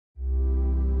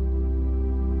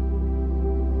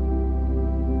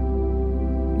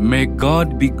May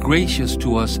God be gracious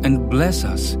to us and bless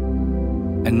us,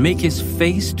 and make his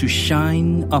face to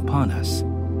shine upon us,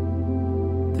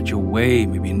 that your way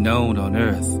may be known on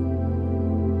earth,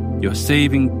 your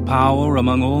saving power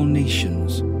among all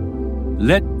nations.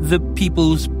 Let the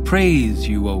peoples praise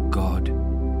you, O God.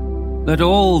 Let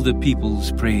all the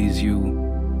peoples praise you.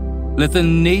 Let the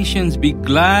nations be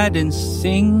glad and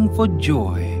sing for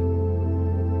joy.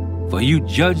 For you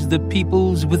judge the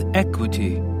peoples with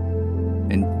equity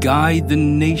and guide the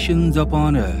nations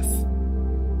upon earth.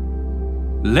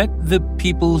 Let the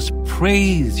peoples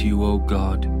praise you, O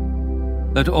God.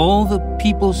 Let all the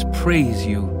peoples praise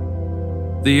you.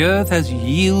 The earth has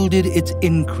yielded its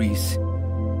increase.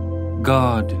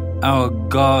 God, our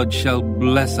God, shall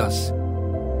bless us.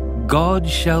 God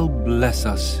shall bless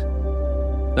us.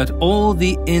 Let all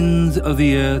the ends of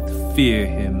the earth fear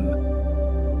him.